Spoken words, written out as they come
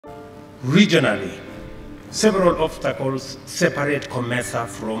Regionally, several obstacles separate COMESA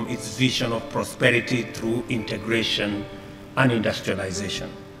from its vision of prosperity through integration and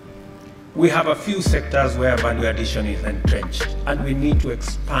industrialization. We have a few sectors where value addition is entrenched, and we need to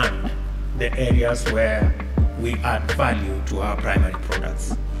expand the areas where we add value to our primary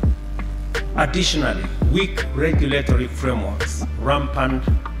products. Additionally, weak regulatory frameworks, rampant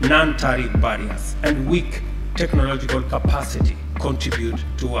non-tariff barriers, and weak technological capacity contribute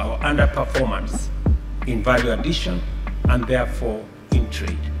to our underperformance in value addition and therefore in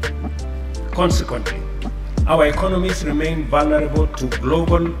trade. Consequently, our economies remain vulnerable to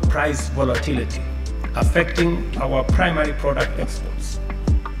global price volatility, affecting our primary product exports.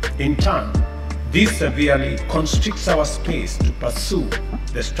 In turn, this severely constricts our space to pursue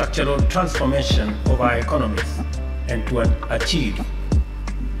the structural transformation of our economies and to achieve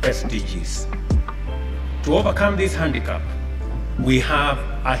SDGs. To overcome this handicap, we have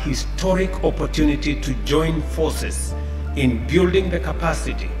a historic opportunity to join forces in building the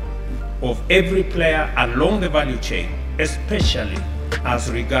capacity of every player along the value chain, especially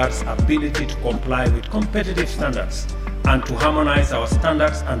as regards ability to comply with competitive standards and to harmonize our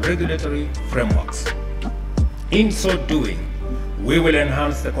standards and regulatory frameworks. In so doing, we will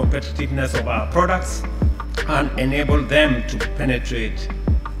enhance the competitiveness of our products and enable them to penetrate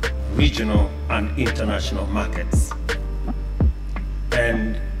regional and international markets.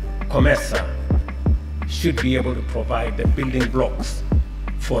 And COMESA should be able to provide the building blocks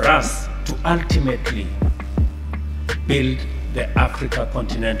for us to ultimately build the Africa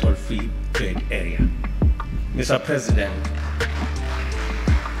Continental Free Trade Area. Mr. President,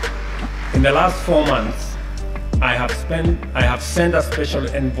 in the last 4 months, I have sent a special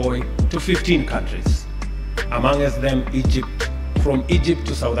envoy to 15 countries, amongst them Egypt, from Egypt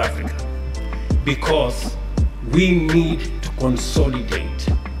to South Africa, because we need to consolidate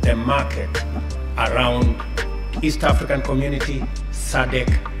the market around East African Community, SADC,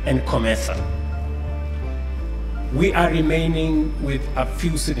 and COMESA. We are remaining with a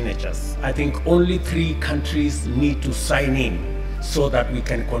few signatures. I think only 3 countries need to sign in so that we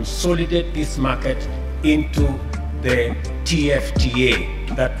can consolidate this market into the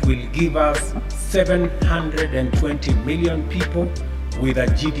TFTA that will give us 720 million people with a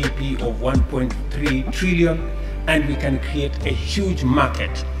GDP of 1.3 trillion, and we can create a huge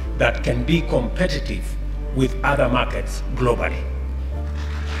market that can be competitive with other markets globally.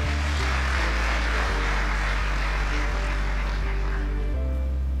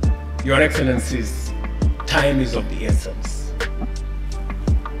 Your Excellencies, time is of the essence.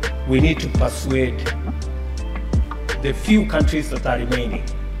 We need to persuade the few countries that are remaining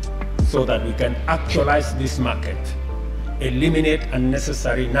so that we can actualize this market, eliminate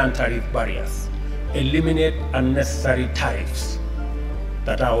unnecessary non-tariff barriers, eliminate unnecessary tariffs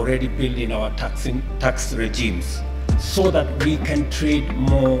that are already built in our tax regimes, so that we can trade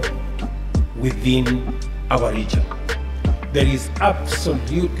more within our region. There is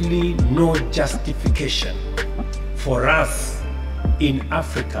absolutely no justification for us in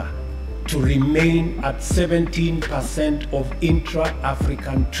Africa to remain at 17% of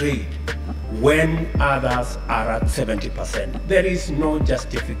intra-African trade when others are at 70%. There is no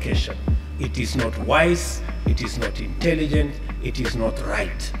justification. It is not wise, it is not intelligent, it is not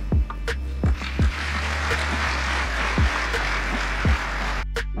right.